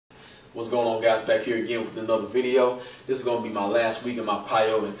What's going on, guys? Back here again with another video. This is going to be my last week of my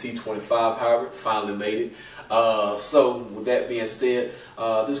Piyo and T25 hybrid. Finally made it. So with that being said,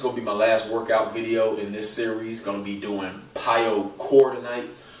 this is going to be my last workout video in this series. Going to be doing Piyo core tonight.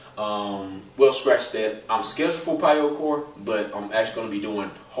 Well, scratch that. I'm scheduled for Piyo core, but I'm actually going to be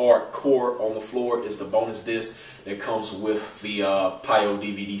doing hard core on the floor. Is the bonus disc that comes with the Piyo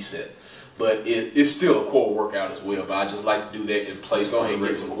DVD set. But it's still a core workout as well. But I just like to do that in place. Go ahead and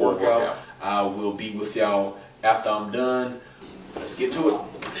get to the workout. I will be with y'all after I'm done. Let's get to it.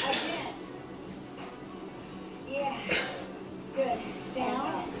 Again. Yeah. Good.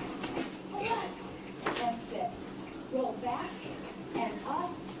 Down. Hold on. And sit. Roll back and up.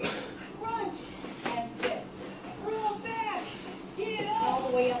 Crunch and sit. Roll back. Get up. All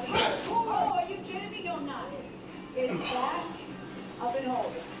the way up and hold. Oh, are you kidding me? Don't knock it. It's back, up and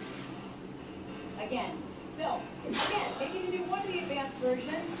hold. Again. So, again, maybe you do one of the advanced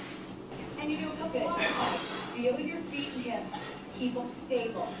version, and you do a couple more. Feel your feet and hips. Keep them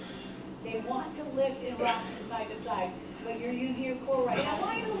stable. They want to lift and rock from side to side, but you're using your core right now. I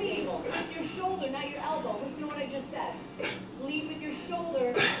want you to lead with your shoulder, not your elbow. Listen to what I just said. Lead with your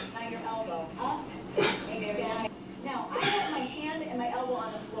shoulder, not your elbow. Up and down. Now, I have my hand and my elbow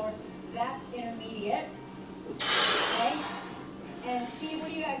on the floor. That's intermediate. Okay? And see, what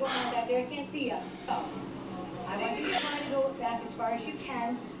do you got going on back there? I can't see you. So, I want you to try to go back as far as you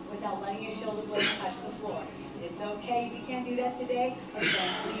can without letting your shoulder blades touch the floor. It's okay if you can't do that today,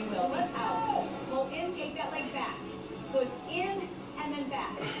 eventually you will. Let's out. Pull in, take that leg back. So it's in and then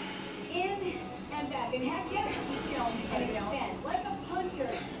back. In and back. And heck yes, keep going and extend. Like a puncher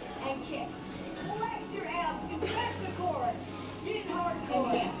and kick. Flex your abs, contract the core. Get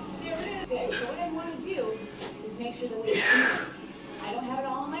hardcore. There it is. Good. So what I want to do is make sure the weight is even. I don't have it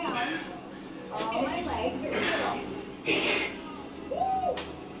all on my arms, all my legs. Woo!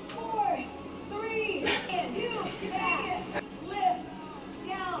 4, 3, 2, back. Lift,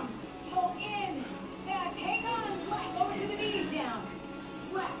 down, pull in, back. Hang on, flex. Over to the knees, down.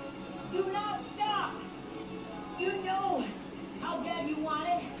 Flex. Do not stop. You know how bad you want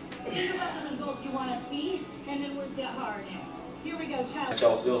it. Think about the results you want to see, and then work that hard. Here we go, child.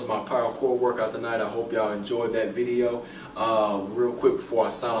 Y'all, so that was my Piyo core workout tonight. I hope y'all enjoyed that video. Real quick before I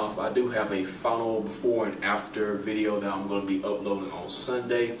sign off, I do have a final before and after video that I'm going to be uploading on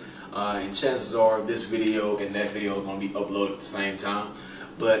Sunday. And chances are this video and that video are going to be uploaded at the same time.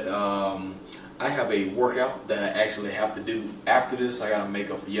 But I have a workout that I actually have to do after this. I got to make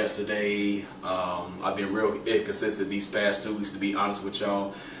up for yesterday. I've been real inconsistent these past 2 weeks, to be honest with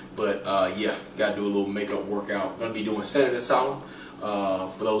y'all. But yeah, got to do a little makeup workout. Going to be doing Saturday Asylum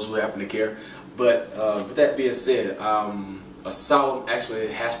for those who happen to care. But with that being said, Asylum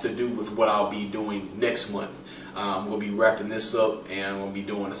actually has to do with what I'll be doing next month. I'm going to be wrapping this up, and I'm going to be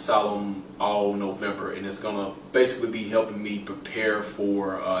doing Asylum all November, and it's going to basically be helping me prepare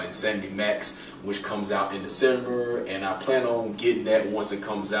for Insanity Max, which comes out in December, and I plan on getting that once it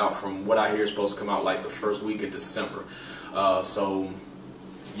comes out. From what I hear, it's supposed to come out like the first week of December. So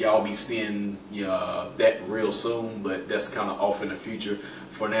y'all be seeing that real soon, but that's kind of off in the future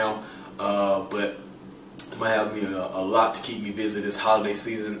for now. But I'm going to have me a lot to keep me busy this holiday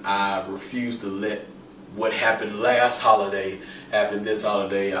season. I refuse to let what happened last holiday happen this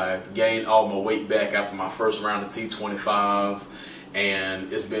holiday. I gained all my weight back after my first round of T25,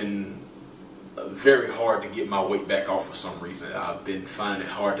 and it's been very hard to get my weight back off for some reason. I've been finding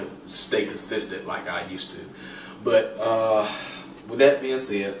it hard to stay consistent like I used to. But with that being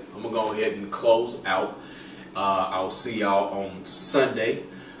said, I'm going to go ahead and close out. I'll see y'all on Sunday.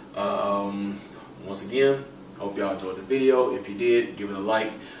 Once again, hope y'all enjoyed the video. If you did, give it a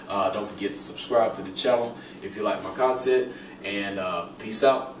like. Don't forget to subscribe to the channel if you like my content. And peace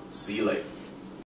out. See you later.